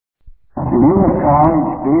Lima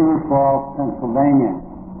College, Beaver Falls, Pennsylvania.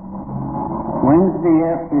 Wednesday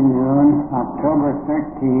afternoon, October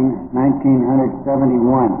 13, 1971.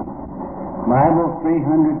 Bible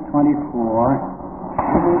 324,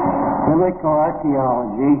 Biblical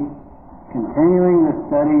Archaeology, continuing the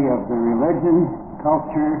study of the religion,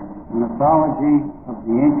 culture, and mythology of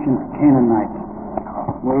the ancient Canaanites.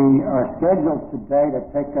 We are scheduled today to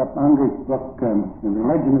take up Unger's book, The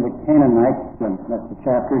Religion of the Canaanites. That's the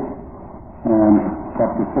chapter 15,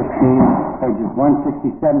 pages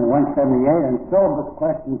 167 to 178, and syllabus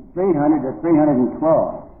questions 300 to 312.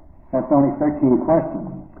 That's only 13 questions.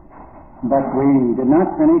 But we did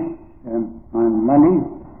not finish on Monday,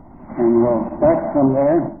 and we'll start from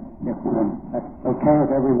there, if that's okay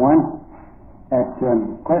with everyone, at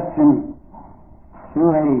question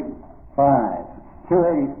 284,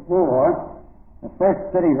 the first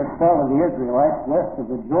city that fell to the Israelites west of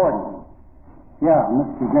the Jordan. Yeah,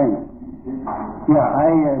 Mr. James. Yeah,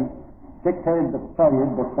 I dictated the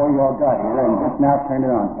prelude before you all got here, and just now turned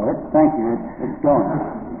it on for it. Thank you. It's going.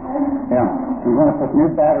 Yeah, we're going to put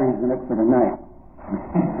new batteries in it for tonight.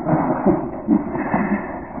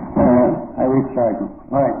 I recharge them.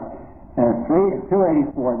 All right.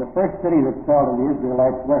 284, the first city that fell to the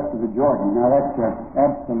Israelites west of the Jordan. Now that's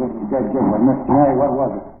absolutely dead giveaway. Mr. Mary, what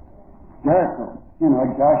was it? Jericho. You know,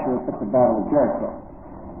 Joshua took the battle of Jericho.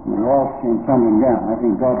 And the walls came tumbling down. I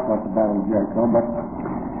think God fought the battle of Jericho. But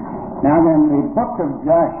now then, the book of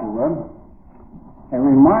Joshua, a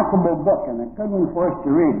remarkable book, and a good one for us to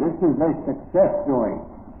read. This is a success story.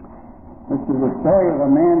 This is the story of a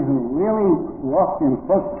man who really walked in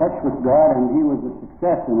close touch with God, and he was a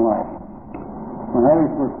success in life when others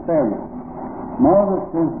were failures. Moses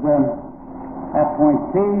is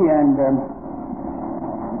appointee, and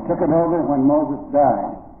he took it over when Moses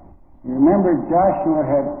died. You remember, Joshua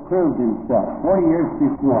had proved himself 40 years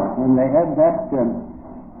before when they had that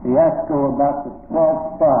fiasco about the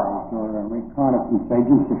 12 spies, or reconnaissance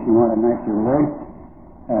agents, if you want a nicer word.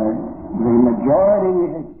 The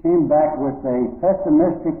majority came back with a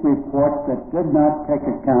pessimistic report that did not take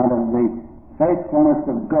account of the faithfulness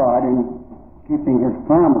of God in keeping His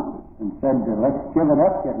promises, and said, let's give it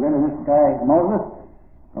up, get rid of this guy Moses,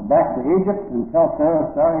 go back to Egypt and tell Pharaoh,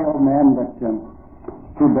 sorry old man, but too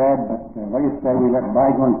bad, but what do you say, we let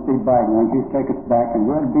bygones be bygones, you take us back and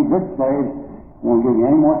we'll be good slaves, won't give you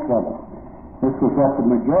any more trouble. This was what the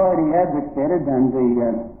majority advocated, and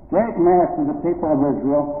the great mass of the people of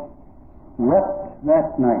Israel wept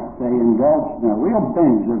that night. They indulged in a real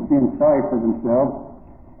binge of being sorry for themselves.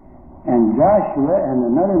 And Joshua and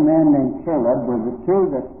another man named Caleb were the two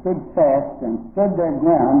that stood fast and stood their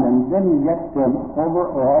ground and didn't get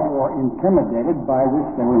overawed or intimidated by this.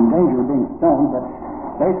 They were in danger of being stoned, but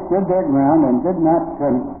they stood their ground and did not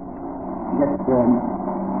get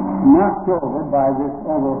knocked over by this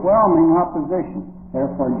overwhelming opposition.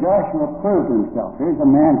 Therefore, Joshua proved himself. Here's a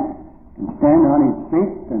man who can stand on his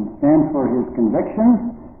feet and stand for his convictions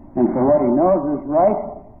and for what he knows is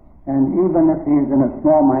right. And even if he's in a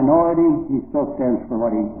small minority, he still stands for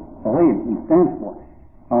what he believes and stands for.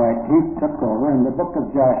 All right, he took over. In the book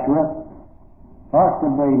of Joshua,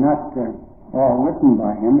 possibly not all written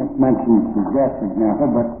by him, it mentions his death, for example,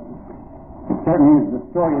 but it certainly is the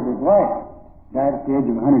story of his life. Died at the age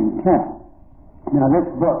of 110. Now, this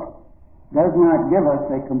book does not give us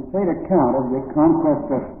a complete account of the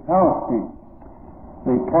conquest of Palestine.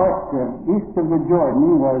 The part east of the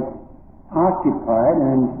Jordan was occupied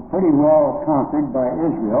and pretty well conquered by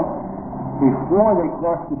Israel before they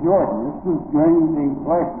crossed the Jordan. This was during the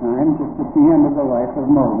lifetime, just at the end of the life of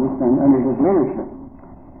Moses and under his leadership.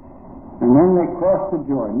 And then they crossed the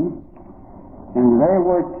Jordan, and they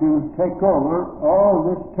were to take over all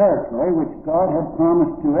this territory which God had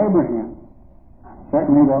promised to Abraham.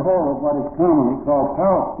 Certainly the whole of what is commonly called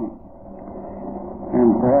Palestine,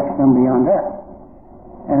 and perhaps some beyond that.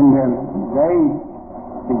 And they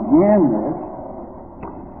began this.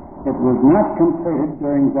 It was not completed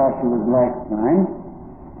during Joshua's lifetime,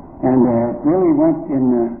 and it really went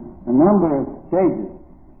in a number of stages.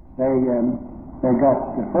 They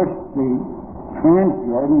got first the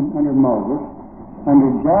Transjordan under Moses. Under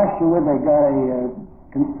Joshua, they got a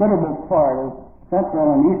considerable part of central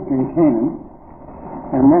and eastern Canaan.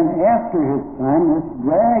 And then after his time, this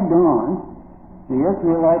dragged on. The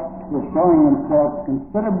Israelites were showing themselves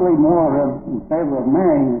considerably more in favor of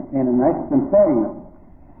marrying the Canaanites than fighting them.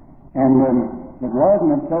 And it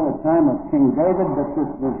wasn't until the time of King David that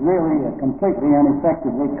this was really completely and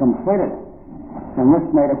effectively completed. And this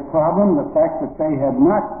made a problem, the fact that they had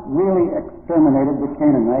not really exterminated the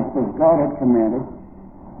Canaanites as God had commanded,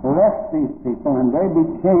 left these people, and they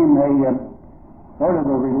became a sort of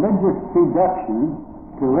a religious seduction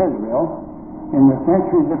to Israel in the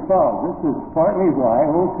centuries that followed. This is partly why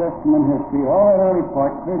Old Testament history, all that early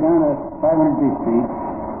part, clear down to 500 BC,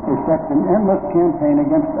 is such an endless campaign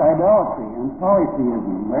against idolatry and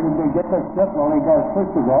polytheism. Where did they get that stuff? Well, they got it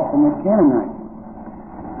first of all from the Canaanites.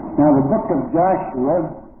 Now, the book of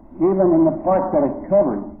Joshua, even in the part that it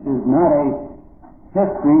covers, is not a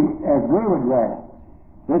history as we would write it.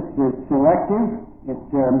 This is selective. It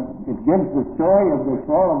gives the story of the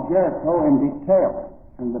fall of Jericho in detail,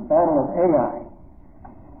 and the battle of Ai.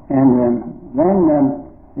 And then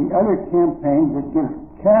the other campaigns, it gives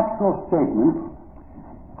capsule statements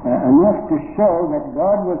enough to show that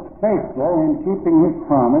God was faithful in keeping His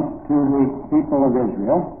promise to the people of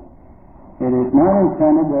Israel. It is not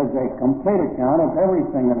intended as a complete account of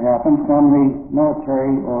everything that happened from the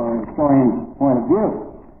military or historian's point of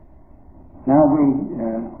view. Now,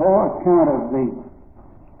 the whole account of the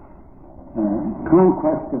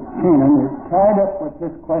conquest of Canaan is tied up with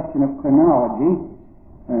this question of chronology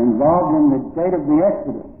involved in the date of the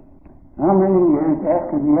Exodus. How many years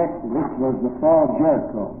after the Exodus was the fall of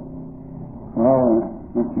Jericho? Well,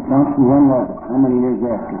 Mr. Thompson, when was it? How many years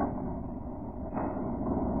after?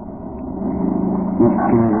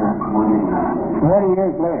 40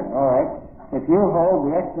 years later. All right. If you hold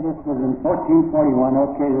the Exodus was in 1441,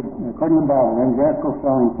 okay, according to the Bible, then Jericho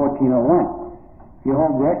fell in 1401. If you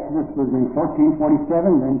hold the Exodus was in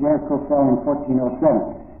 1447, then Jericho fell in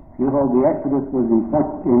 1407. If you hold the Exodus was in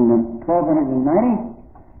 1290,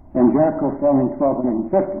 then Jericho fell in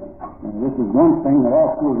 1250. Now, this is one thing that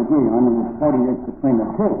all schools agree on, and there's 40 years between the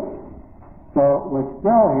two. So we're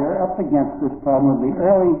still here up against this problem of the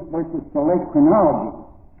early versus the late chronology.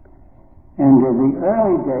 And the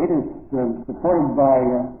early date is supported by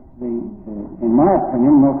in my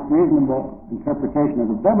opinion, most reasonable interpretation of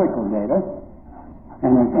the biblical data,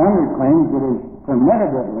 and as Ungar claims, it is permitted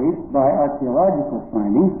at least by archaeological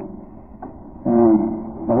findings.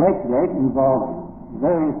 The late date involves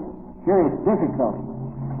very serious difficulties.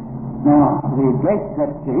 Now, the date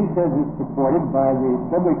that he says is supported by the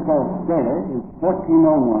biblical data is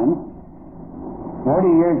 1401,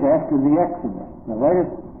 40 years after the Exodus. The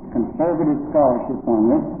latest conservative scholarship on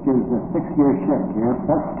this gives a 6-year shift here,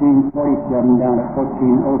 1447 down to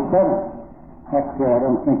 1407. Heck, I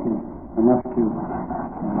don't think it's enough to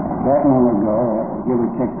that long ago. Give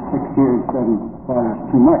or take 6 years doesn't bother us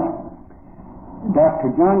too much.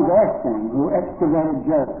 Dr. John Garstang, who excavated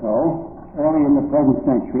Jericho early in the present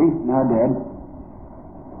century, now dead,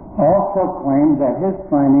 also claimed that his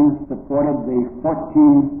findings supported the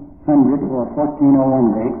 1400 or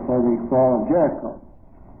 1401 date for the fall of Jericho.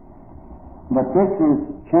 But this is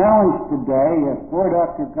challenged today, as poor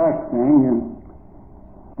Dr. Garstang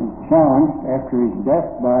is challenged after his death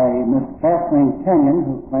by Miss Kathleen Kenyon,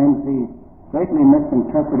 who claims he greatly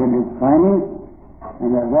misinterpreted his findings, and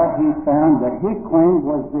that what he found that he claimed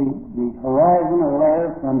was the horizon or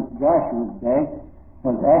layer from Joshua's day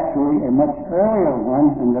was actually a much earlier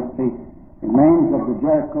one, and that the remains of the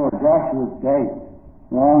Jericho of Joshua's day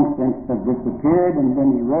long since have disappeared and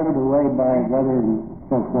been eroded away by weather and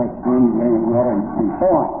so forth, wind, rain, water, and so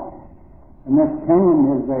on. And Miss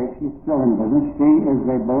Kenyon she's still in business, she is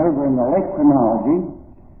a believer in the late chronology,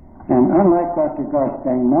 and unlike Dr.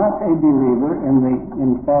 Garstang, not a believer in the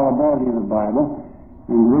infallibility of the Bible.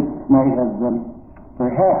 And this may have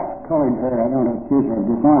perhaps colored her, I don't accuse her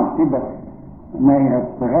of dishonesty, but may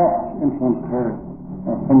have perhaps influenced her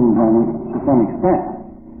opinions on it to some extent.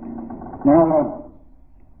 Now,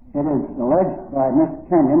 it is alleged by Miss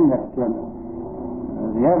Kenyon that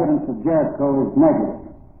the evidence of Jericho is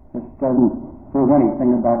negative. This doesn't prove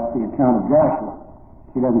anything about the account of Joshua.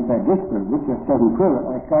 She doesn't say disprove it, just doesn't prove it,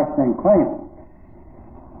 like Garstang claims.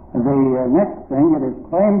 The next thing, it is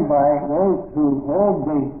claimed by those who hold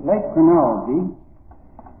the late chronology.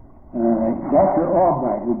 Dr.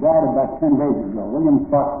 Albright, who died about 10 days ago,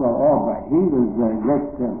 William Foxwell Albright, he was a great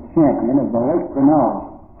champion of the late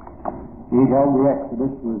chronology. He held the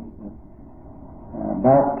Exodus was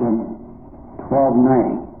about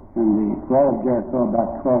 1290, and the fall of Jericho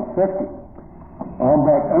about 1250.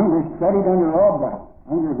 Albright, Ungar studied under Albright.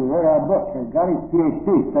 Ungar, who wrote our book, got his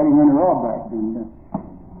PhD studying under Albright, and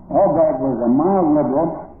Albright was a mild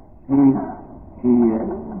liberal. He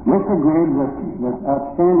disagreed with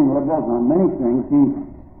outstanding liberals on many things. He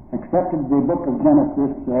accepted the book of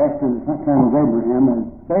Genesis after the time of Abraham as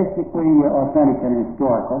basically authentic and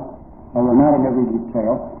historical, although not in every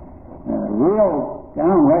detail. Real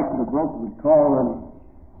downright liberals would call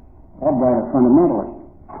Albright a fundamentalist,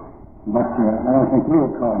 but I don't think we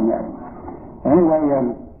would call him that. Anyway,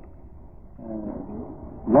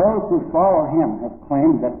 Those who follow him have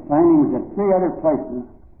claimed that findings at three other places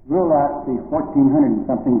rule out the 1400 and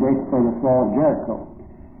something date for the fall of Jericho.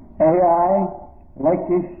 Ai,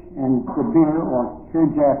 Lachish, and Debir, or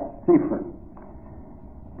Kirjath Sefer.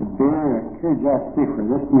 Debir, Kirjath Sefer.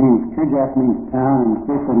 Kirjath means town, and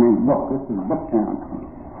Sefer means book. This is book town.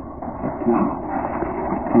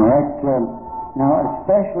 All right. Now,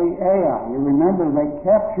 especially Ai. You remember they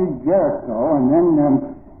captured Jericho, and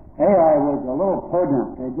then Ai was a little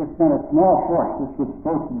podunk. They just sent a small force. This was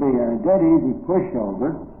supposed to be a dead easy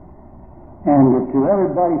pushover. And to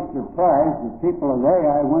everybody's surprise, the people of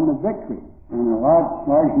Ai won the victory. And a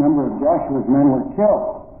large number of Joshua's men were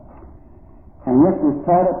killed. And this is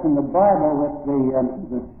tied up in the Bible with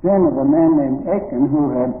the sin of a man named Achan,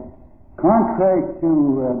 who had, contrary to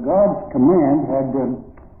God's command, had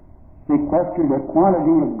sequestered a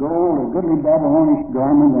quantity of gold, a goodly Babylonish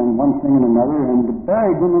garment, and one thing and another, and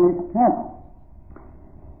buried them in his tent.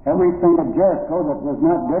 Everything at Jericho that was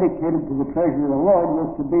not dedicated to the treasure of the Lord was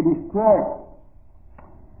to be destroyed.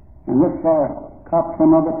 And this fellow copped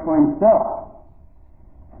some of it for himself.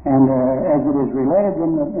 And as it is related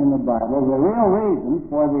in the Bible, the real reason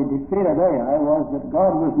for the defeat of Ai was that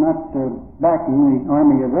God was not backing the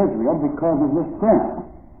army of Israel because of this sin.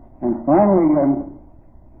 And finally,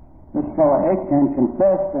 this fellow Achan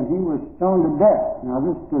confessed, and he was stoned to death. Now,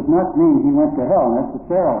 this does not mean he went to hell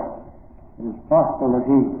necessarily. It is possible that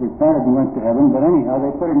he repented and went to heaven, but anyhow, they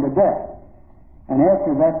put him to death. And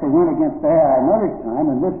after that, they went against Ai another time,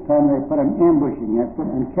 and this time they put an ambush against it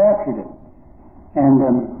and captured it. And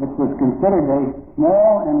it was considered a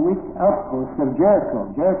small and weak outpost of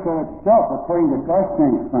Jericho. Jericho itself, according to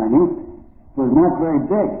Garstang's findings, was not very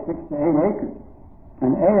big, 6 to 8 acres.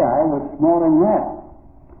 And Ai was smaller than that.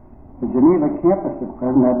 The Geneva campus at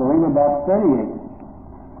present, I believe, about 30 acres.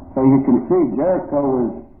 So you can see Jericho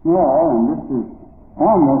was small, and this is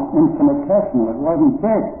almost infinitesimal. It wasn't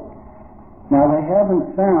big. Now, they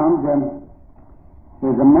haven't found,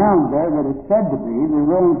 there's a mound there that is said to be the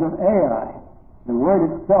ruins of Ai. The word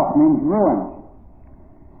itself means ruins.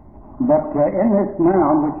 But in this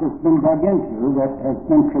mound, which has been dug into, that has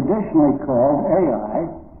been traditionally called Ai,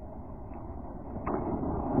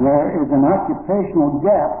 there is an occupational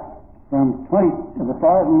gap from 1,000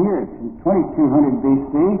 years, from 2200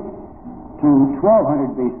 BC to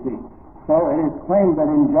 1200 BC. So it is claimed that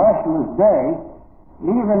in Joshua's day,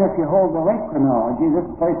 even if you hold the late chronology, this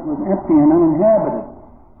place was empty and uninhabited.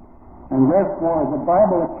 And therefore, the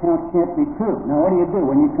Bible account can't be true. Now, what do you do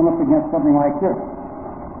when you come up against something like this?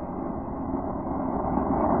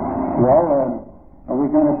 Well, are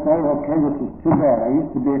we going to say, okay, this is too bad. I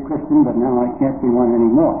used to be a Christian, but now I can't be one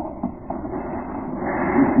anymore.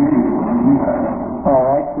 All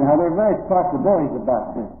right, now there are various possibilities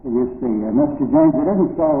about this, you see. Mr. James, it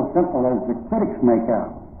isn't so simple as the critics make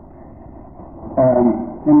out.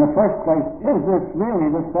 In the first place, is this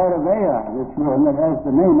really the site of Ai, this ruin that has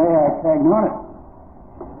the name Ai tagged on it?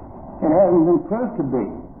 It hasn't been proved to be.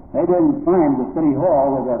 They didn't find the city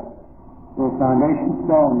hall with a little foundation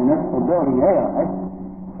stone, municipal building Ai,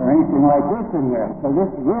 or anything like this in there. So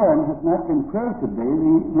this ruin has not been proved to be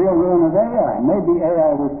the real ruin of Ai. Maybe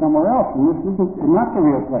Ai was somewhere else, and this is not the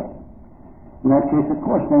real place. In that case, of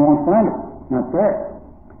course, they won't find it. Not there.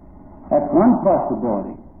 That's one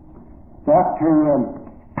possibility. Dr.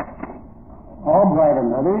 Albright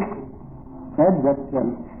and others said that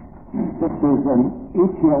this is an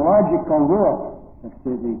etiological ruin. That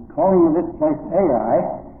the calling of this place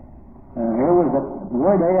Ai, here was the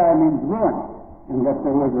word Ai means ruin, and that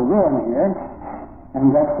there was a ruin here,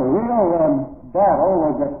 and that the real battle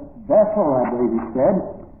was at Bethel, I believe he said,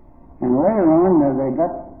 and later on they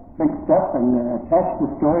got fixed up and attached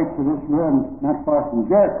the story to this ruin not far from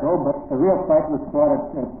Jericho, but the real fight was fought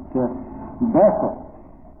at Bethel.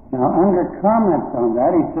 Now, under comments on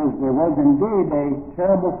that, he says there was indeed a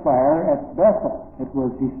terrible fire at Bethel. It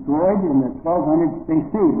was destroyed in the 1200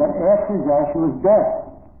 BC, but after Joshua's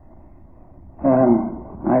death.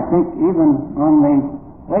 I think even on the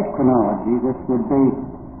late chronology, this would be,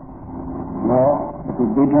 well, it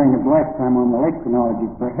would be during his lifetime on the late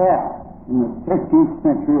chronology, perhaps, in the 13th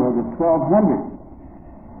century or the 1200s.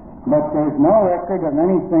 But there's no record of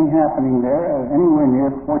anything happening there anywhere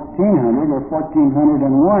near 1400 or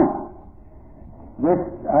 1401. This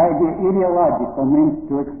idea, ideological, means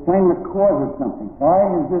to explain the cause of something. Why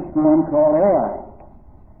is this ruin called Ai?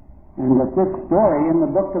 And that this story in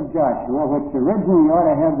the book of Joshua, which originally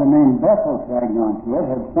ought to have the name Bethel tagged onto it,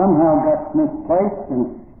 had somehow got misplaced,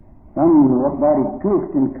 and somebody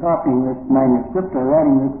goofed in copying this manuscript or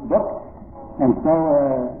writing this book, and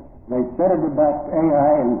so they said it about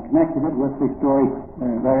Ai and connected it with the story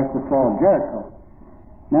right at the fall of Jericho.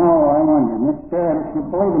 Now I wonder, Miss Barrett, if you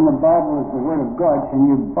believe in the Bible as the Word of God, can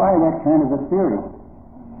you buy that kind of a theory?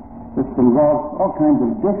 This involves all kinds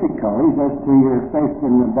of difficulties as to your faith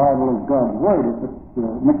in the Bible as God's Word if it's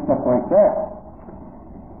mixed up like that.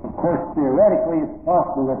 Of course, theoretically, it's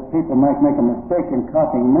possible that people might make a mistake in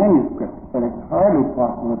copying manuscripts, but it's hardly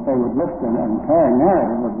possible that they would lift an entire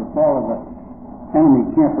narrative of the fall of the enemy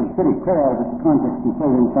camp or city clear out of its context and put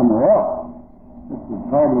it in somewhere else. This is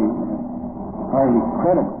hardly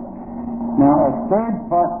credible. Now, a third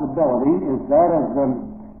possibility is that of a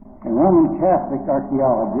Roman Catholic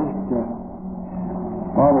archaeologist,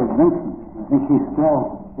 Father Vincent. I think he's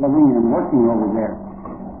still living and working over there.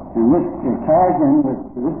 And this ties in with,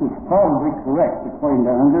 this is probably correct according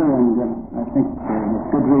to Under, and I think there's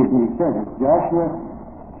good reason he says it. Joshua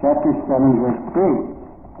chapter 7, verse 3.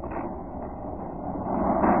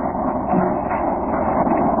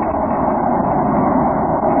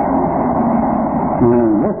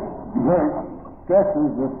 This verse stresses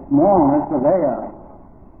the smallness of Ai.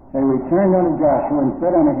 They returned unto Joshua and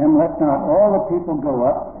said unto him, Let not all the people go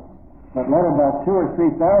up, but let about 2,000 or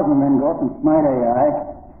 3,000 men go up and smite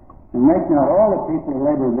Ai, and make not all the people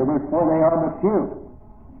labor thither, for they are but few.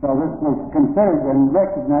 So this was considered and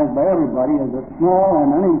recognized by everybody as a small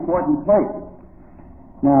and unimportant place.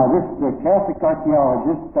 Now, this Catholic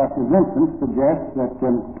archaeologist, Dr. Vincent, suggests that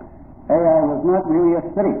Ai was not really a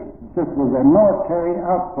city. This was a military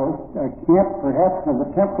outpost, a camp perhaps of a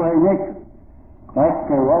temporary nature. Like,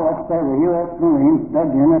 let's say the U.S. Marines dug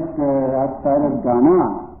in it outside of Da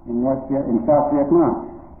Nang in South Vietnam.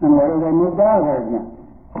 And later they moved out of there again.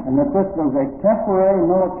 And that this was a temporary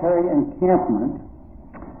military encampment.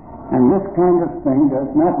 And this kind of thing does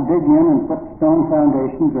not dig in and put stone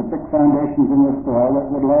foundations or brick foundations in the soil that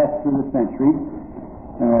would last through the centuries.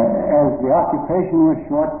 As the occupation was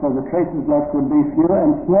short, so the traces left would be few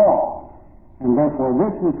and small. And therefore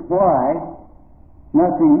this is why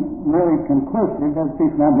nothing really conclusive has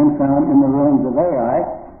been found in the ruins of Ai.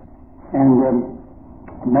 And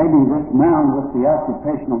maybe this mound with the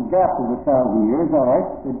occupational gap of 1,000 years, all right,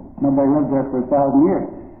 nobody lived there for 1,000 years,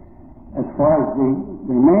 as far as the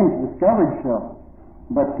remains discovered show.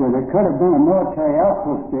 But there could have been a military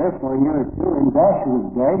outpost there for a year or two in Joshua's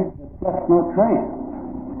day that left no trace.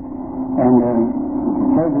 And it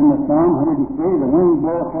says in the Psalm 103, the wind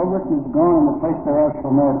bloweth over it and is gone, and the place thereof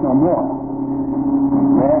shall know it no more.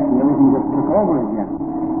 Grass and everything just took over again.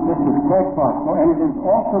 This is quite possible, and it is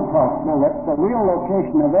also possible that the real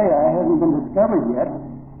location of Ai hasn't been discovered yet,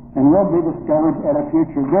 and will be discovered at a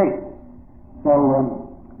future date. So,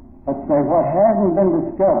 let's say what hasn't been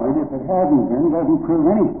discovered, if it hasn't been, doesn't prove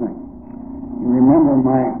anything. You remember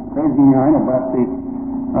my crazy yarn about the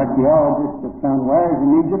archaeologists that found wires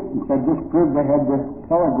in Egypt and said this proved they had the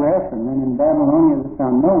telegraph, and then in Babylonia they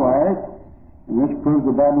found no wires, and this proved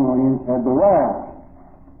the Babylonians had the wires.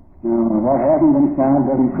 Now, what hasn't been found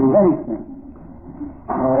doesn't prove anything.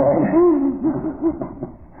 All right.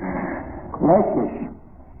 Lachish,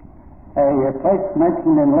 a place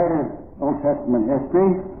mentioned in later Old Testament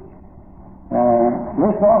history.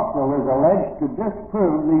 This also is alleged to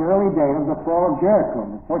disprove the early date of the fall of Jericho,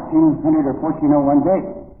 the 1400 or 1401 date.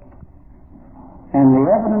 And the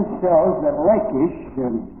evidence shows that Lachish,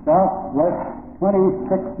 southwest,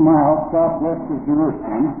 26 miles southwest of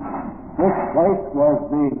Jerusalem, this place was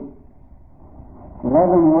the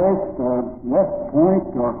Leavenworth or West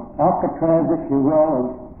Point or Alcatraz, if you will,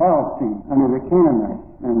 of Palestine under the Canaanites.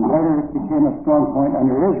 And later it became a strong point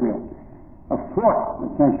under Israel. A fort,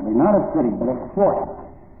 essentially, not a city, but a fort.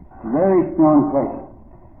 Very strong place.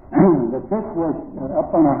 That this was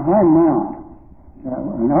up on a high mound,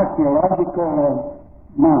 an archaeological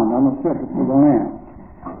mound on the surface of the land.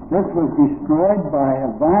 This was destroyed by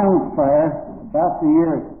a violent fire about the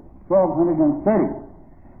year 1230.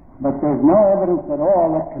 But there's no evidence at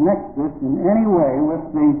all that connects this in any way with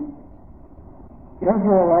the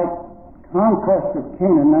Israelite conquest of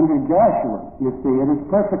Canaan under Joshua. You see, it is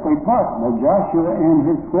perfectly possible Joshua and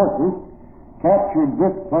his forces captured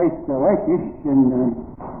this place, Lachish, in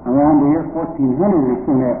around the year 1400 or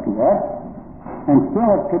soon after that, and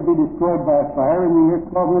still it could be destroyed by fire in the year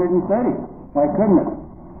 1230. Why couldn't it?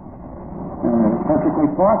 Perfectly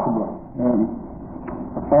possible.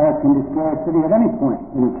 A fire can destroy a city at any point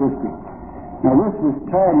in its history. Now this is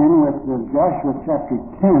tied in with Joshua chapter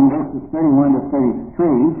 10, verses 31 to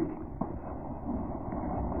 33.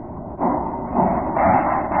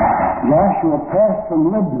 Joshua passed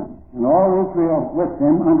from Libnah, and all Israel with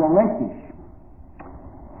him, unto Lachish,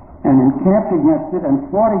 and encamped against it,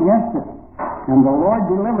 and fought against it. And the Lord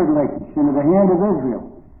delivered Lachish into the hand of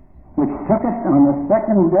Israel, which took it on the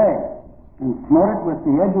second day, and smote it with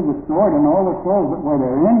the edge of the sword and all the souls that were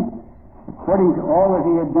therein, according to all that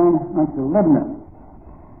he had done unto Libnah.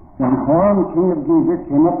 Then Horam, king of Gezer,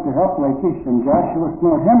 came up to help Lachish, and Joshua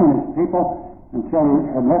smote him and his people until he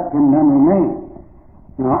had left him none remaining.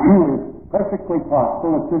 Now, it is perfectly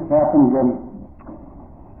possible that this happened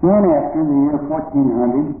soon after the year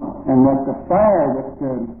 1400, and that the fire that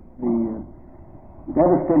the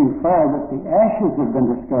devastating fire that the ashes have been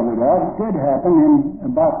discovered of did happen in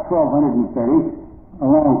about 1230, a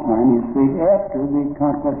long time, you see, after the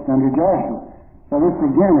conquest under Joshua. So this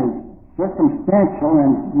again is circumstantial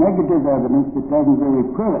and negative evidence that doesn't really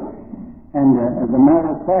prove it. And as a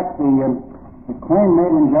matter of fact, the claim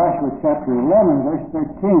made in Joshua chapter 11, verse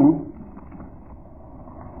 13,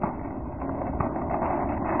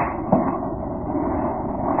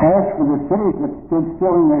 as for the cities that stood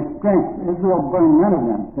still in their strength, Israel burned none of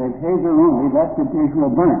them, save Hazor only, that did Israel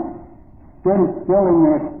burn. Stood still in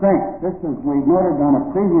their strength. This, as we noted on a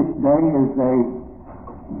previous day, is a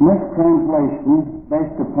mistranslation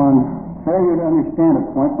based upon failure to understand a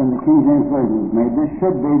point when the King James Version was made. This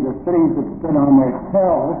should be the cities that stood on their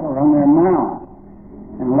tells or on their mounds.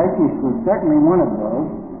 And Lachish was certainly one of those.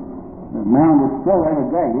 The mound is still there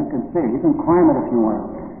today. You can see it. You can climb it if you want.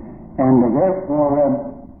 And therefore,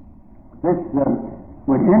 this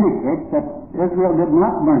would indicate that Israel did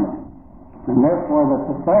not burn it, and therefore that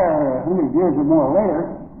the fire 100 years or more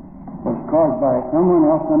later was caused by someone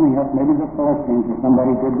else, something else, maybe the Philistines or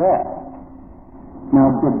somebody did that.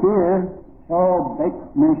 Now, Debir, Beit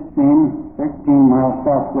Mishtim, 13 miles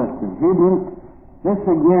southwest of Hebron. This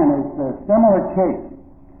again is a similar case.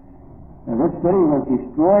 Now, this city was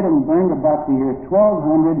destroyed and burned about the year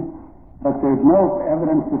 1200. But there's no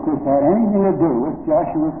evidence that this had anything to do with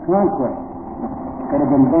Joshua's conquest. It could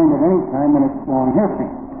have been burned at any time in its long history.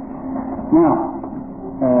 Now,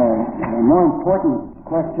 a more important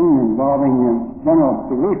question involving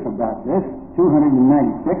general belief about this,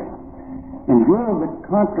 296, in view of the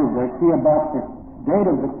controversy about the date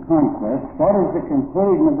of the conquest, what is the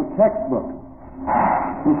conclusion of the textbook?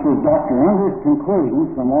 This is Dr. Unger's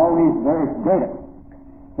conclusion from all these various data.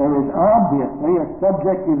 There is obviously a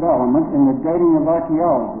subjective element in the dating of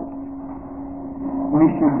archaeologists. We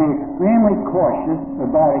should be extremely cautious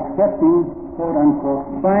about accepting,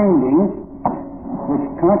 quote-unquote, findings which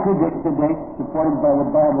contradict the dates supported by the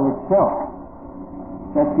Bible itself.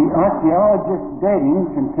 That the archaeologist's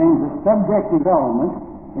dating contains a subjective element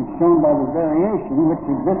is shown by the variation which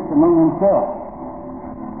exists among themselves.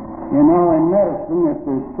 You know, in medicine, if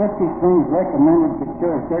there's 50 things recommended to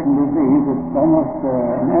cure a certain disease, it's almost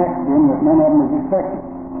an axiom that none of them is effective.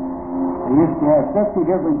 They used to have 50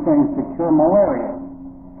 different things to cure malaria.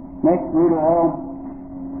 Snake root oil,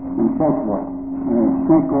 and so forth.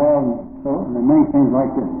 Snake oil, and many things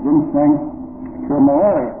like this. Ginseng, cure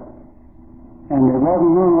malaria. And it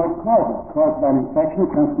wasn't known what caused it. Caused by an infection,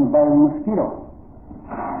 it comes from the bite of a mosquito.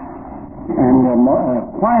 And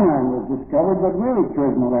quinine was discovered that really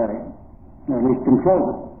cures malaria, or at least controls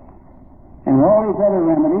it. And all these other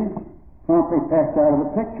remedies promptly passed out of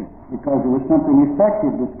the picture because there was something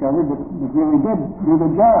effective discovered that really did do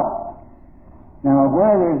the job. Now,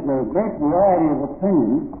 where there's a great variety of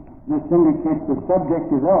opinions, this indicates the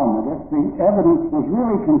subjective element. If the evidence was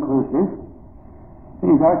really conclusive,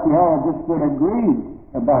 these archaeologists would agree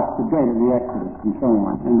about the date of the Exodus and so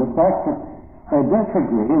on. And the fact that they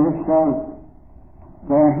disagree, this shows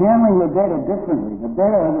they're handling the data differently. The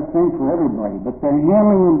data are the same for everybody, but they're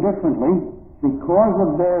handling them differently because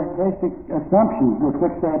of their basic assumptions with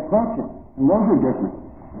which they approach it. And those are different.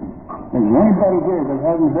 Is there anybody here that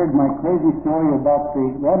hasn't heard my crazy story about the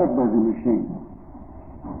rabbit burger machine?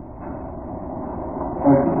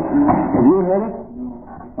 Have you heard it?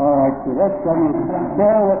 All right, so that's something.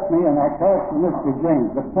 Bear with me, and I'll tell it to Mr. James.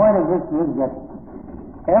 The point of this is that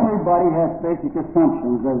everybody has basic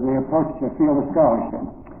assumptions as they approach their field of scholarship.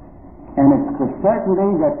 And it's the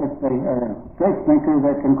certainty that if they are straight thinkers,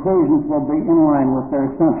 their conclusions will be in line with their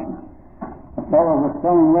assumptions. A fellow was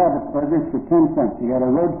selling rabbit burgers for 10 cents. He had a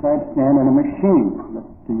roadside stand and a machine.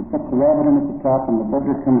 You put the rabbit in at the top and the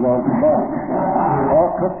burger comes out the bottom.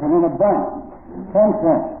 All cooked and in a bun. 10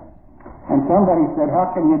 cents. And somebody said,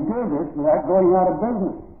 how can you do this without going out of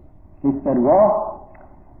business? He said, well,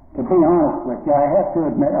 to be honest with you, I have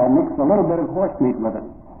to admit I mix a little bit of horse meat with it.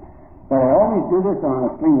 But I always do this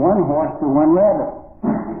honestly, one horse to one rabbit.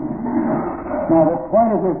 Now the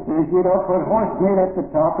point of this is you don't put horse meat at the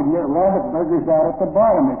top and get rabbit burgers out at the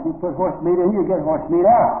bottom. If you put horse meat in, you get horse meat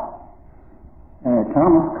out.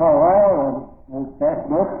 Thomas Carlyle, old fast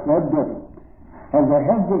book, said this. As the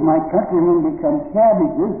heads of my countrymen become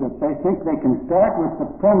cabbages, if they think they can start with the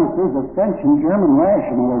premises of French and German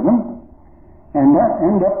rationalism, and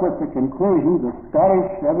end up with the conclusions of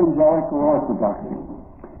Scottish evangelical orthodoxy.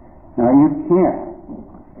 Now you can't.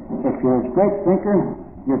 If you're a straight thinker,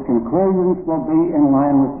 your conclusions will be in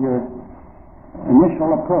line with your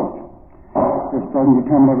initial approach. This doesn't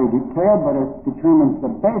determine every detail, but it determines the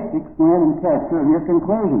basic plan and character of your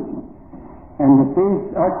conclusions. And if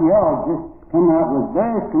these archaeologists come out with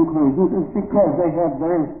various conclusions, it's because they have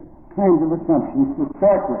various kinds of assumptions to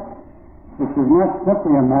start with. This is not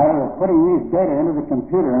simply a matter of putting these data into the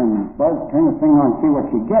computer and turn the thing on and see what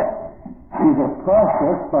you get. These are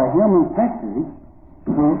processed by human thinkers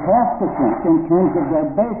who have to think in terms of their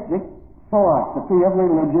basic philosophy of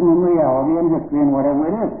religion and reality and history and whatever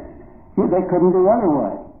it is. They couldn't do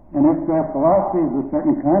otherwise. And if their philosophy is a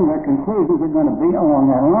certain kind, their conclusions are going to be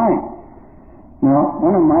along that line. Now,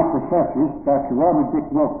 one of my professors, Dr. Robert Dick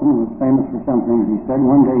Wilson, who was famous for some things he said,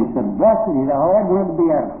 one day he said, "Blessed is all I want to be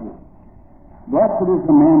absolute. Blessed is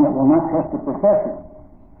the man that will not trust a professor."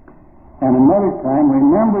 And another time,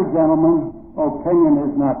 "Remember, gentlemen, opinion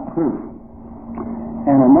is not proof."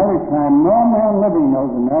 And another time, "No man living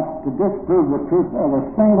knows enough to disprove the truth of a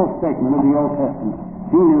single statement of the Old Testament."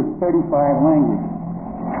 He knew 35 languages.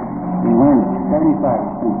 He learned 35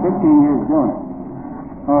 and 15 years doing it.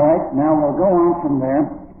 All right, now we'll go on from there.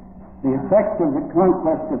 The effects of the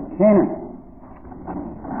conquest of Canaan.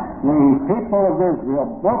 The people of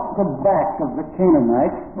Israel broke the back of the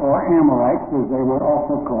Canaanites, or Amorites, as they were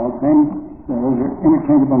also called. Those are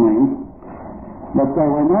interchangeable names. But they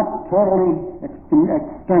were not totally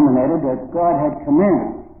exterminated as God had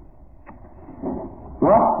commanded.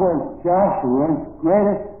 What was Joshua's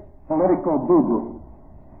greatest political boo-boo?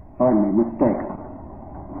 Mistake.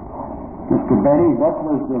 Mr. Betty, what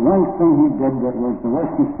was the one thing he did that was the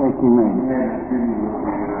worst mistake he made?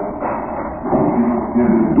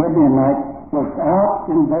 Gibeonites, without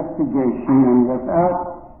investigation and without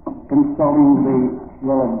consulting the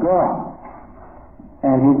will of God.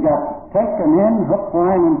 And he got taken in hook,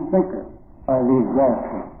 line, and sinker by these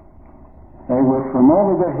rascals. They were from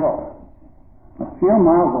over the hill, a few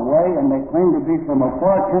miles away, and they claimed to be from a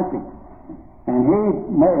far country. And he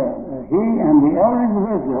and the elders of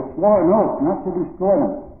Israel swore an oath not to destroy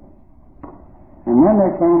them. And then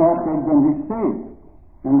they found out they'd been deceived.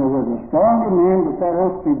 And there was a strong demand that that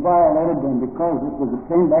oath be violated, and because it was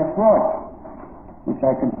obtained by fraud, which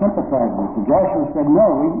I can sympathize with. So Joshua said, "No,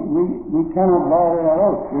 we cannot violate our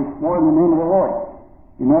oath. We swore in the name of the Lord."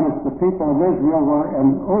 You notice the people of Israel were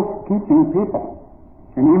an oath-keeping people.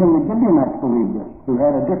 And even the Gibeonites believed this, who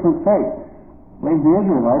had a different faith. Believed the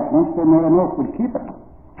Israelites, once they made an oath, would keep it.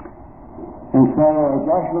 And so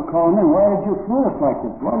Joshua called them in, "Why did you fool us like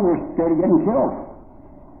this?" "Well, we were scared of getting killed."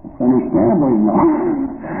 It's understandable, you know.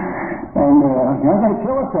 And you're going to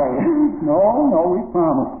kill us, are you? No, we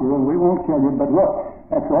promised you, and we won't kill you. But look,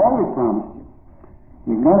 that's all we promised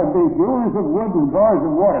you. You're going to be hewers of wood and drawers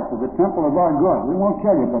of water for the temple of our God. We won't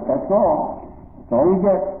kill you, but that's all. That's all you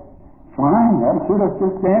get. Fine, that'll suit us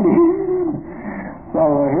just dandy. So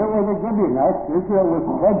here were the Gibeonites. Israel was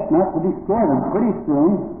pledged not to destroy them. Pretty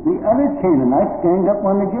soon, the other Canaanites ganged up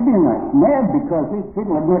on the Gibeonites, mad because these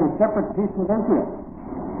people had made a separate peace with Israel.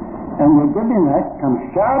 And the Gibeonites come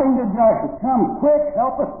shouting to Joshua, "Come quick,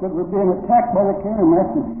 help us, because we're being attacked by the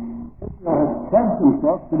Canaanites." And Israel has pledged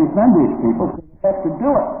themselves to defend these people, so they have to do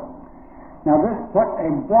it. Now this put a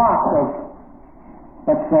block of,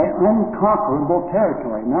 let's say, unconquerable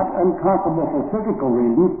territory. Not unconquerable for physical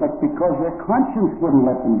reasons, but because their conscience wouldn't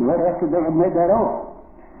let them do it after they had made that oath.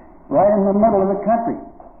 Right in the middle of the country.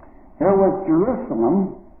 Here was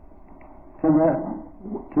Jerusalem to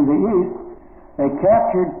the east. They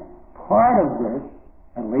captured part of this,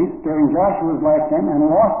 at least during Joshua's lifetime, and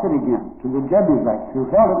lost it again to the Jebusites, who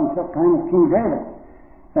held it until time of King David.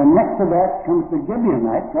 And next to that comes the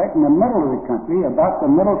Gibeonites, right in the middle of the country, about the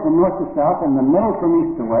middle from north to south and the middle from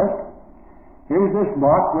east to west. Here's this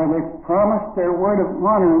block where they promised their word of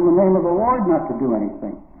honor in the name of the Lord not to do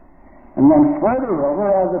anything. And then further over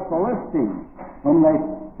are the Philistines, whom they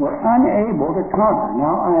were unable to conquer.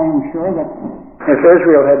 Now I am sure that if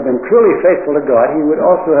Israel had been truly faithful to God, he would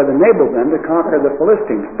also have enabled them to conquer the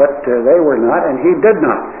Philistines, but they were not, and he did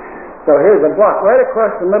not. So here's a block right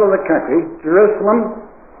across the middle of the country, Jerusalem,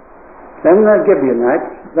 then the Gibeonites,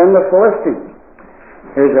 then the Philistines.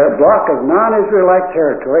 Here's a block of non-Israelite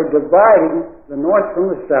territory dividing the north from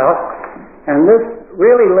the south, and this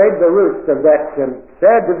really laid the roots of that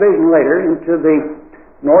sad division later into the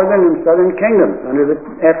northern and southern kingdoms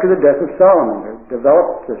after the death of Solomon. There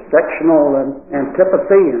developed a sectional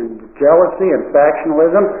antipathy and jealousy and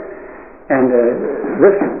factionalism, and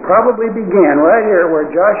this probably began right here where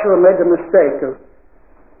Joshua made the mistake of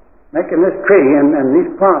making this treaty and these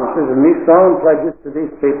promises and these solemn pledges to these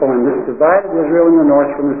people, and this divided Israel in the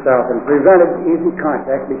north from the south and prevented easy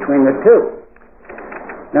contact between the two.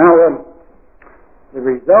 Now, the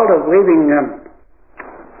result of leaving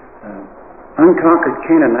unconquered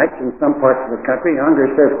Canaanites in some parts of the country, Unger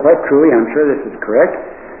says quite truly, I'm sure this is correct,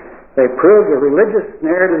 they proved a religious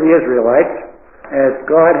snare to the Israelites as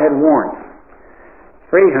God had warned.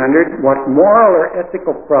 300, what moral or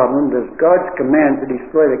ethical problem does God's command to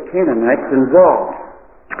destroy the Canaanites involve?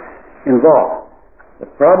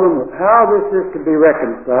 The problem of how this is to be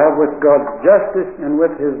reconciled with God's justice and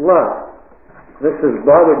with His love. This has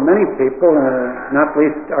bothered many people, not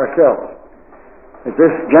least ourselves. Is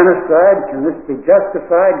this genocide? Can this be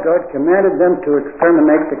justified? God commanded them to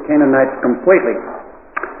exterminate the Canaanites completely.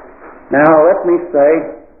 Now, let me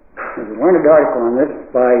say, there's a learned article on this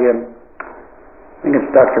by I think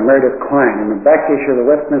it's Dr. Meredith Klein, in the back issue of the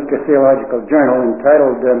Westminster Theological Journal,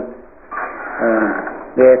 entitled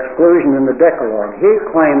The Exclusion in the Decalogue. He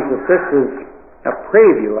claims that this is a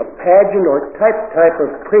preview, a pageant or type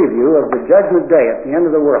of preview of the judgment day at the end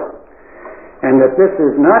of the world, and that this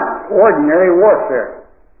is not ordinary warfare,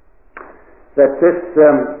 that this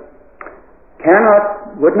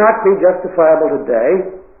would not be justifiable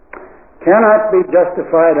today, cannot be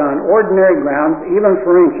justified on ordinary grounds, even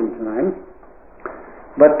for ancient times,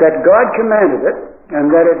 but that God commanded it,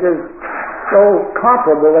 and that it is so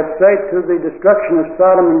comparable, let's say, to the destruction of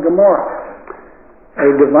Sodom and Gomorrah.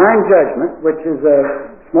 A divine judgment, which is a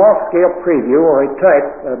small-scale preview or a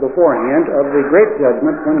type beforehand of the great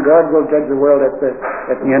judgment when God will judge the world at the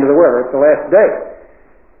end of the world, at the last day.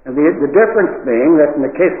 And the difference being that in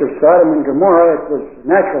the case of Sodom and Gomorrah, it was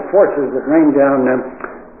natural forces that rained down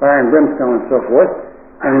fire and brimstone and so forth.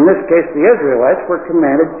 And in this case, the Israelites were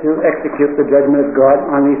commanded to execute the judgment of God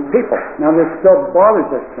on these people. Now, this still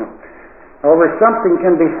bothers us some. However, something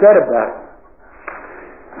can be said about it.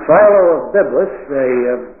 Philo of Byblos,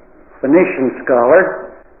 a Phoenician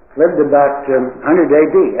scholar, lived about 100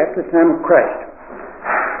 A.D., at the time of Christ.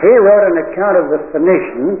 He wrote an account of the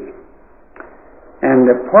Phoenicians, and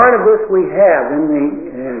a part of this we have in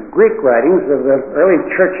the Greek writings of the early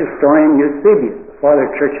church historian Eusebius, the father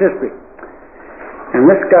of church history. And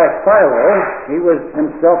this guy Philo, he was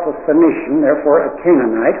himself a Phoenician, therefore a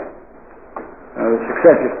Canaanite, the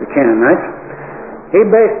successors to the Canaanites. He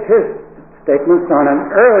based his statements on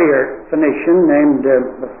an earlier Phoenician named,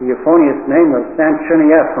 with the euphonious name of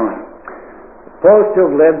Sanchuniathon, supposed to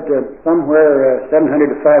have lived somewhere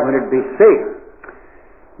 700 to 500 B.C.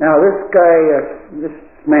 Now this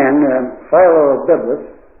man, Philo of Byblos,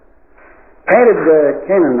 painted the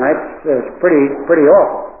Canaanites as pretty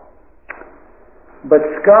awful. But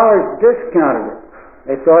scholars discounted it.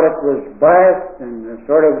 They thought it was biased and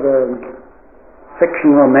sort of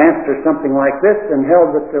fiction romance or something like this, and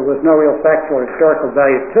held that there was no real factual or historical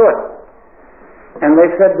value to it. And they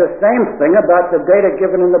said the same thing about the data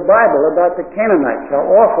given in the Bible about the Canaanites, how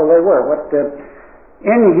awful they were, what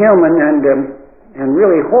inhuman and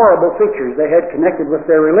really horrible features they had connected with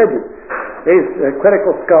their religion. These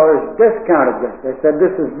critical scholars discounted this. They said,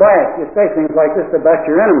 this is biased. You say things like this about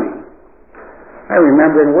your enemies. I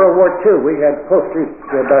remember in World War II we had posters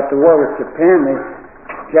about the war with Japan. The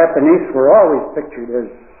Japanese were always pictured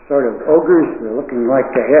as sort of ogres, looking like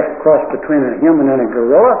a half cross between a human and a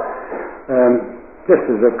gorilla. This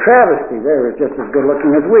is a travesty. They're just as good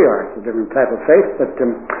looking as we are. It's a different type of face, but the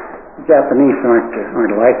Japanese aren't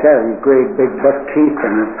like that. And great big buck teeth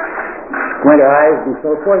and squint eyes and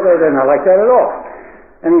so forth. They're not like that at all.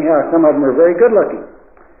 Anyhow, some of them are very good looking.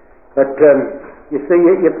 But you see,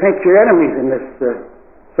 you paint your enemies in this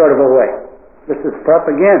sort of a way. This is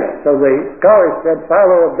propaganda. So the scholars said,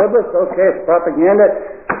 Philo of Byblos, okay, it's propaganda.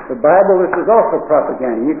 The Bible, this is also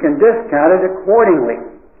propaganda. You can discount it accordingly.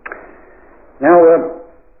 Now,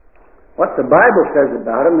 what the Bible says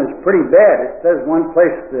about them is pretty bad. It says one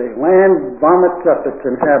place, the land vomits up its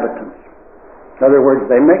inhabitants. In other words,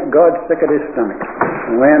 they make God sick at his stomach.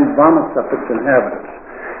 The land vomits up its inhabitants.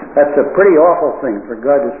 That's a pretty awful thing for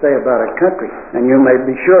God to say about a country. And you may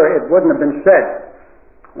be sure it wouldn't have been said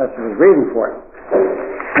unless there was reason for it.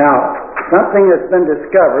 Now, something has been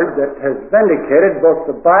discovered that has vindicated both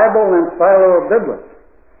the Bible and Philo of Byblos.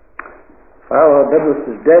 Philo of Byblos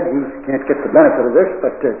is dead. He can't get the benefit of this,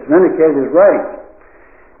 but it's vindicated his writings.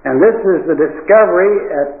 And this is the discovery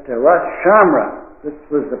at Ras Shamra. This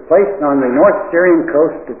was the place on the North Syrian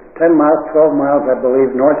coast. It's 10 miles, 12 miles, I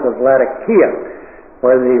believe, north of Latakia,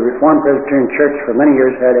 where the Reformed Presbyterian Church for many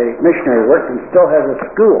years had a missionary work and still has a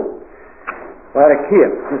school. Latakia.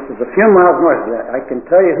 This is a few miles north of that. I can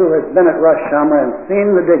tell you who has been at Ras Shamra and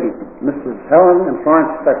seen the digging. Mrs. Helen and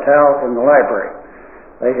Florence Fatal in the library.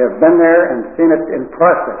 They have been there and seen it in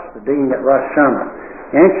process, the digging at Rosh Shamra.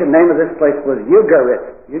 The ancient name of this place was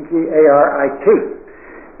Ugarit, U-G-A-R-I-T.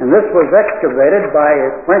 And this was excavated by a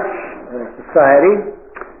French society,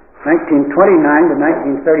 1929 to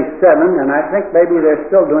 1937, and I think maybe they're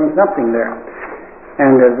still doing something there.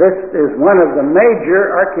 And this is one of the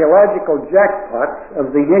major archaeological jackpots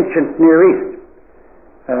of the ancient Near East.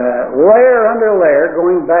 Layer under layer,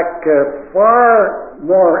 going back far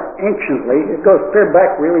more anciently, it goes clear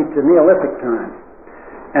back really to Neolithic times,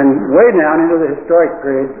 and way down into the historic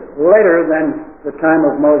periods later than the time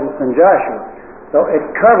of Moses and Joshua. So it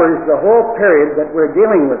covers the whole period that we're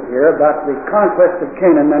dealing with here about the conquest of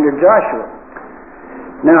Canaan under Joshua.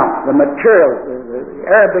 Now, the materials, the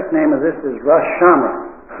Arabic name of this is Rosh Shamra,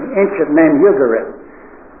 the ancient name Ugarit.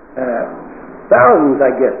 Thousands,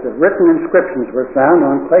 I guess, of written inscriptions were found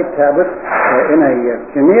on clay tablets in a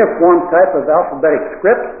cuneiform type of alphabetic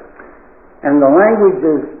script, and the language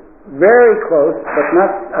is very close but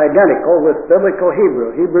not identical with biblical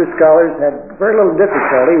Hebrew. Hebrew scholars had very little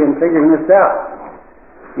difficulty in figuring this out.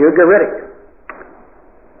 Ugaritic.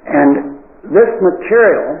 And this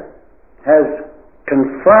material has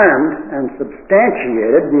confirmed and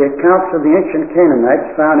substantiated the accounts of the ancient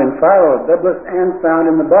Canaanites found in Philo of Byblos and found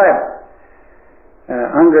in the Bible.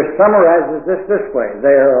 Unger summarizes this way: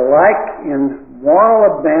 they are alike in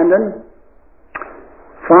moral abandon,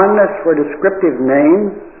 fondness for descriptive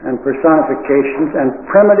names and personifications, and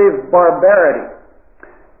primitive barbarity.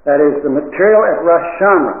 That is, the material at Rosh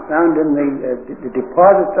Shamra, found in the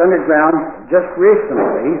deposits underground just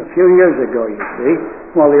recently, a few years ago, you see,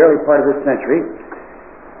 well, the early part of this century,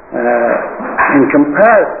 in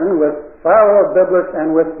comparison with Philo of Byblos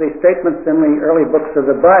and with the statements in the early books of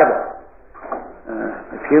the Bible.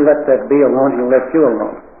 If you let that be alone, he'll let you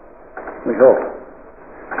alone. We hope.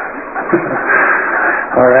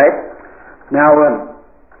 All right. Now,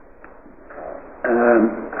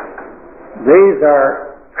 these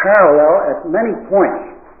are parallel at many points.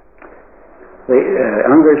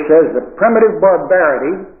 Unger says the primitive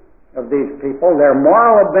barbarity of these people, their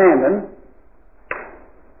moral abandon,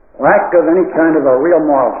 lack of any kind of a real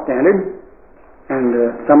moral standard, and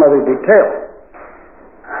some other details.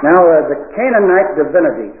 Now, the Canaanite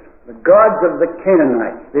divinities, the gods of the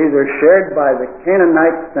Canaanites, these are shared by the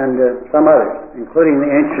Canaanites and some others, including the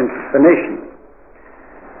ancient Phoenicians.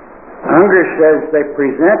 Unger says they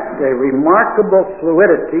present a remarkable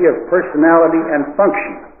fluidity of personality and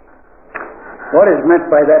function. What is meant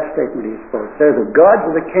by that statement, do you suppose? Says the gods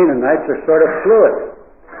of the Canaanites are sort of fluid.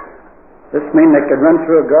 Does this mean they could run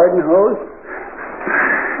through a garden hose?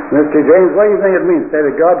 Mr. James, what do you think it means? Say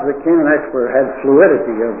the gods of the Canaanites had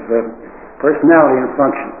fluidity of personality and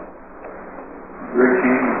function.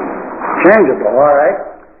 Changeable, all right.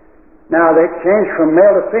 Now they change from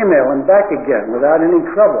male to female and back again without any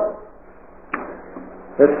trouble.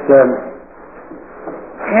 This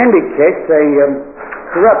indicates a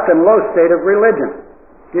corrupt and low state of religion.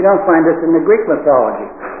 You don't find this in the Greek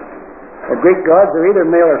mythology. The Greek gods are either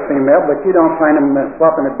male or female, but you don't find them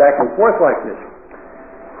swapping it back and forth like this.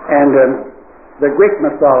 And the Greek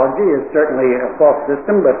mythology is certainly a false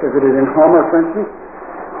system, but as it is in Homer, for instance,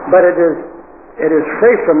 but it is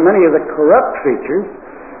free from many of the corrupt features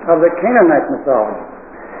of the Canaanite mythology.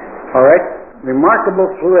 All right? Remarkable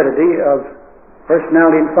fluidity of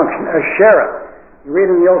personality and function. Asherah. You read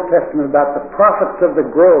in the Old Testament about the prophets of the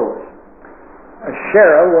groves.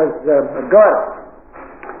 Asherah was a goddess.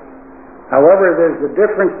 However, there's a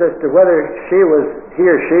difference as to whether he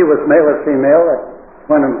or she was male or female,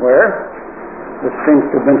 when and where. This seems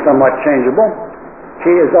to have been somewhat changeable.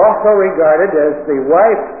 She is also regarded as the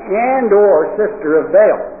wife and or sister of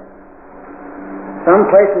Baal. Some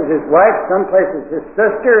places his wife, some places his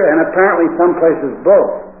sister, and apparently some places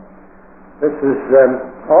both. This is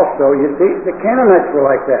also, you see, the Canaanites were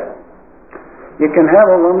like that. You can have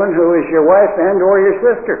a woman who is your wife and or your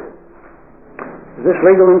sister. Is this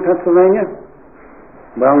legal in Pennsylvania?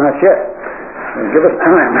 Well, not yet. Give us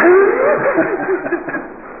time.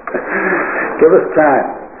 Give us time.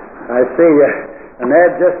 I see an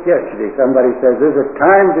ad just yesterday. Somebody says there's a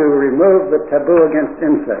time to remove the taboo against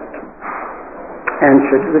incest. And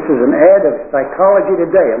this is an ad of Psychology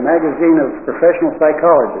Today, a magazine of professional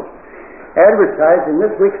psychologists, advertised in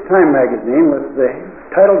this week's Time magazine with the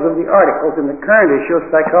titles of the articles in the current issue of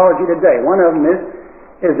Psychology Today. One of them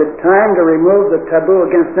is it time to remove the taboo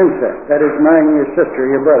against incest? That is, marrying your sister or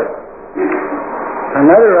your brother.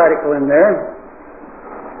 Another article in there,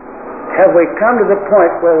 have we come to the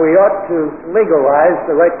point where we ought to legalize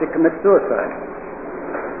the right to commit suicide?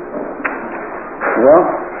 Well,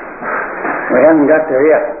 we haven't got there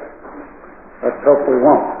yet. Let's hope we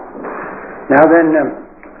won't. Now then,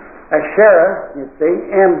 Asherah, you see,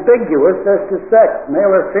 ambiguous as to sex, male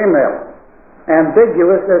or female.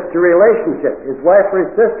 Ambiguous as to relationship, his wife or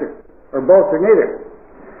his sister, or both or neither.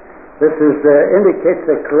 This indicates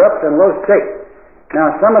a corrupt and low state.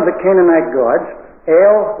 Now, some of the Canaanite gods,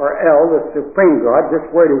 El or El, the supreme God, this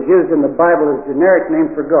word is used in the Bible as generic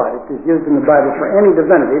name for God. It is used in the Bible for any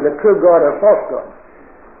divinity, the true God or false God.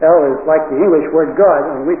 El is like the English word God,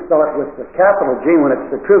 and we spell it with the capital G when it's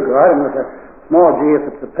the true God, and with a small g if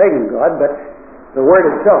it's a pagan God, but the word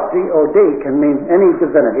itself, G-O-D, can mean any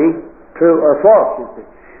divinity, true or false, you see.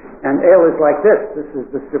 And El is like this. This is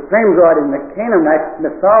the supreme God in the Canaanite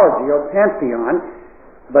mythology or pantheon,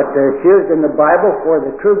 but it's used in the Bible for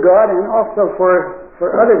the true God and also for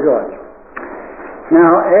other gods.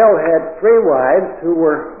 Now, El had 3 wives who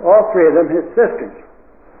were, all 3 of them, his sisters.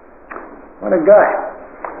 What a guy.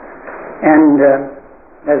 And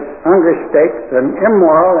as Unger states, an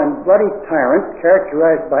immoral and bloody tyrant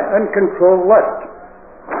characterized by uncontrolled lust.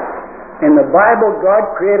 In the Bible,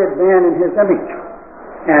 God created man in his image.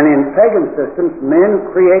 And in pagan systems,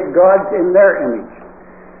 men create gods in their image.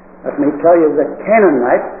 Let me tell you that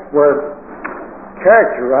Canaanites were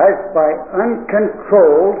characterized by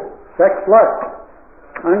uncontrolled sex lust.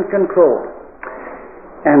 Uncontrolled.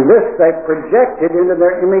 And this they projected into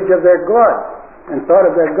their image of their gods, and thought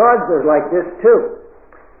of their gods as like this too,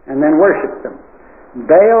 and then worshipped them.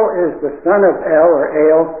 Baal is the son of El, or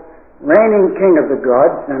El, reigning king of the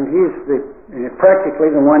gods, and he's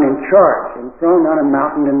practically the one in charge, enthroned on a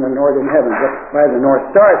mountain in the northern heavens, up by the North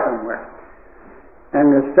Star somewhere.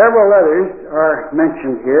 And several others are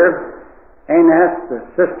mentioned here. Anas, the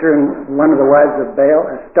sister and one of the wives of Baal,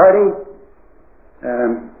 Astarte,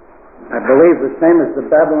 I believe the same as the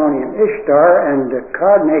Babylonian Ishtar, and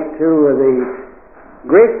cognate to the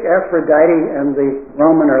Greek Aphrodite and the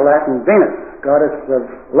Roman or Latin Venus, goddess of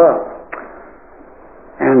love,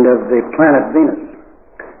 and of the planet Venus.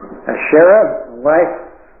 Asherah, wife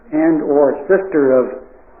and or sister of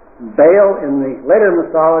Baal in the later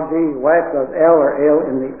mythology, wife of El or El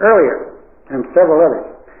in the earlier, and several others.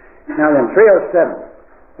 Now then, 307.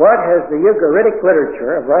 What has the Ugaritic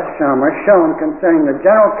literature of Rosh Hashanah shown concerning the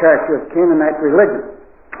general character of Canaanite religion?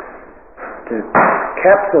 To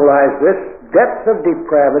capsulize this, depths of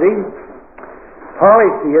depravity,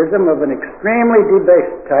 polytheism of an extremely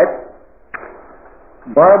debased type,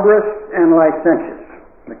 barbarous and licentious.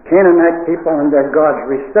 The Canaanite people and their gods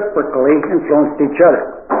reciprocally influenced each other.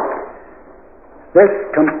 This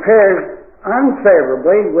compares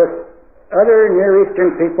unfavorably with other Near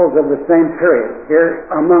Eastern peoples of the same period. Here,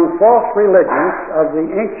 among false religions of the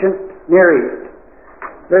ancient Near East,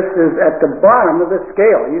 this is at the bottom of the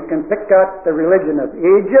scale. You can pick out the religion of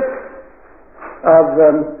Egypt, of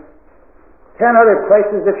 10 other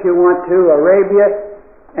places if you want to, Arabia,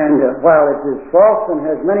 and while it is false and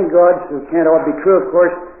has many gods who can't all be true, of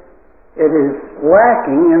course, it is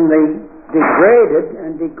lacking in the degraded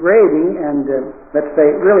and degrading and, let's say,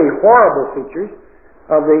 really horrible features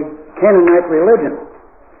of the Canaanite religion.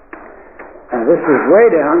 And this is way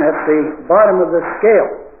down at the bottom of the scale.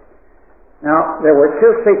 Now, there were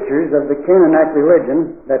 2 features of the Canaanite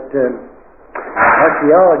religion that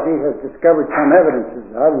archaeology has discovered some evidences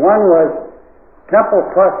of. One was temple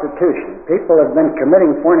prostitution. People have been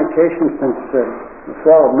committing fornication since the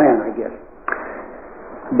fall of man, I guess.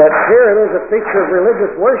 But here it is a feature of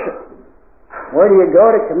religious worship. Where do you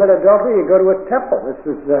go to commit adultery? You go to a temple. This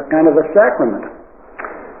is kind of a sacrament.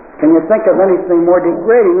 Can you think of anything more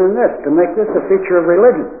degrading than this, to make this a feature of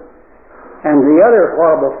religion? And the other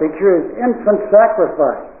horrible feature is infant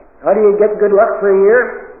sacrifice. How do you get good luck for a year?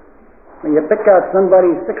 Well, you pick out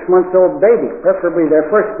somebody's 6-month-old baby, preferably their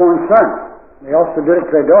firstborn son. They also did it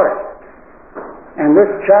to their daughter. And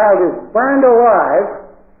this child is burned alive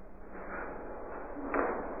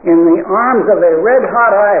in the arms of a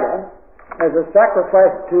red-hot idol as a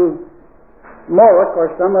sacrifice to Moloch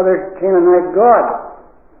or some other Canaanite god.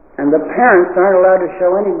 And the parents aren't allowed to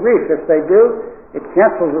show any grief. If they do, it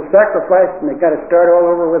cancels the sacrifice and they've got to start all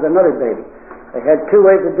over with another baby. They had 2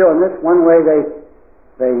 ways of doing this. One way they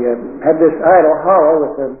had this idol hollow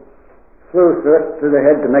with a flue through the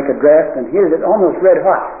head to make a draft and heated it almost red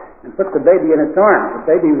hot and put the baby in its arms. The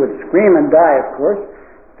baby would scream and die, of course.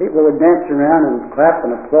 People would dance around and clap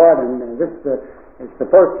and applaud, and this is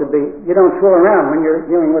supposed to be, you don't fool around when you're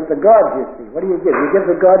dealing with the gods, you see. What do you give? You give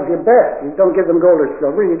the gods your best. You don't give them gold or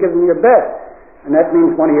silver, you give them your best. And that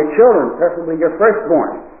means one of your children, preferably your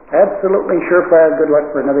firstborn. Absolutely surefire good luck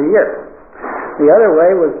for another year. The other way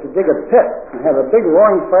was to dig a pit and have a big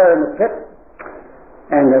roaring fire in the pit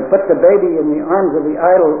and put the baby in the arms of the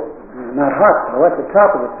idol, not hot, though, at the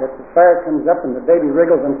top of the pit. The fire comes up and the baby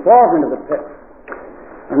wriggles and falls into the pit.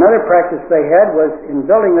 Another practice they had was in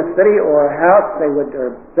building a city or a house they would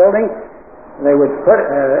put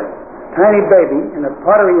a tiny baby in a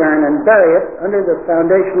pottery urn and bury it under the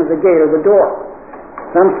foundation of the gate or the door.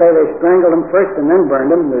 Some say they strangled him first and then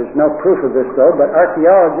burned him. There's no proof of this, though, but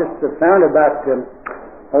archaeologists have found about,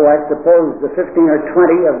 I suppose, the 15 or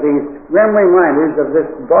 20 of these grim reminders of this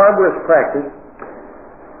barbarous practice.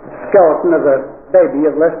 The skeleton of a baby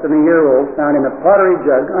of less than a year old found in a pottery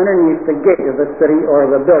jug underneath the gate of a city or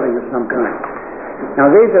of a building of some kind.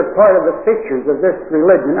 Now, these are part of the features of this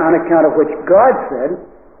religion on account of which God said,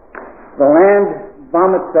 "The land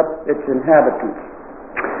vomits up its inhabitants."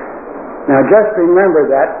 Now, just remember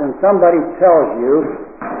that when somebody tells you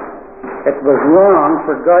it was wrong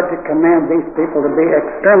for God to command these people to be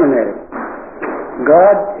exterminated.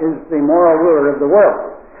 God is the moral ruler of the world.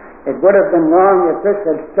 It would have been wrong if this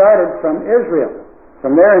had started from Israel,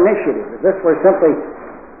 from their initiative. If this were simply,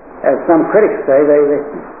 as some critics say, they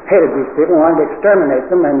hated these people, wanted to exterminate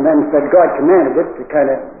them, and then said God commanded it to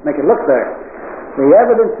kind of make it look better. The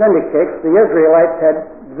evidence indicates the Israelites had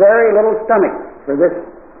very little stomach for this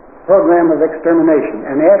program of extermination,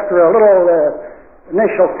 and after a little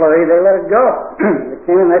initial flurry, they let it go. The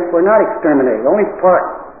Canaanites were not exterminated, only part.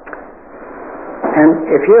 And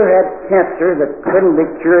if you had cancer that couldn't be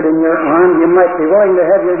cured in your arm, you might be willing to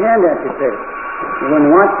have your hand amputated. You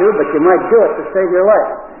wouldn't want to, but you might do it to save your life.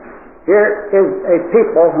 Here is a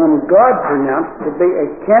people whom God pronounced to be a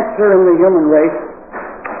cancer in the human race,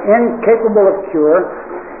 incapable of cure.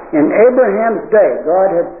 In Abraham's day, God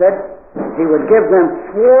had said He would give them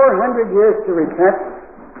 400 years to repent,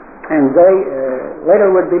 and they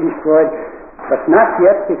later would be destroyed, but not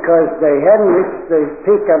yet, because they hadn't reached the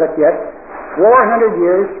peak of it yet. 400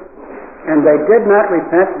 years, and they did not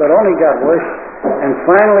repent, but only got worse, and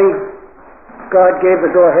finally God gave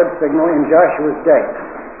the go-ahead signal in Joshua's day.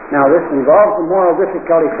 Now, this involves a moral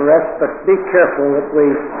difficulty for us, but be careful that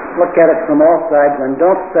we look at it from all sides and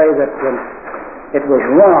don't say that it was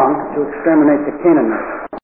wrong to exterminate the Canaanites.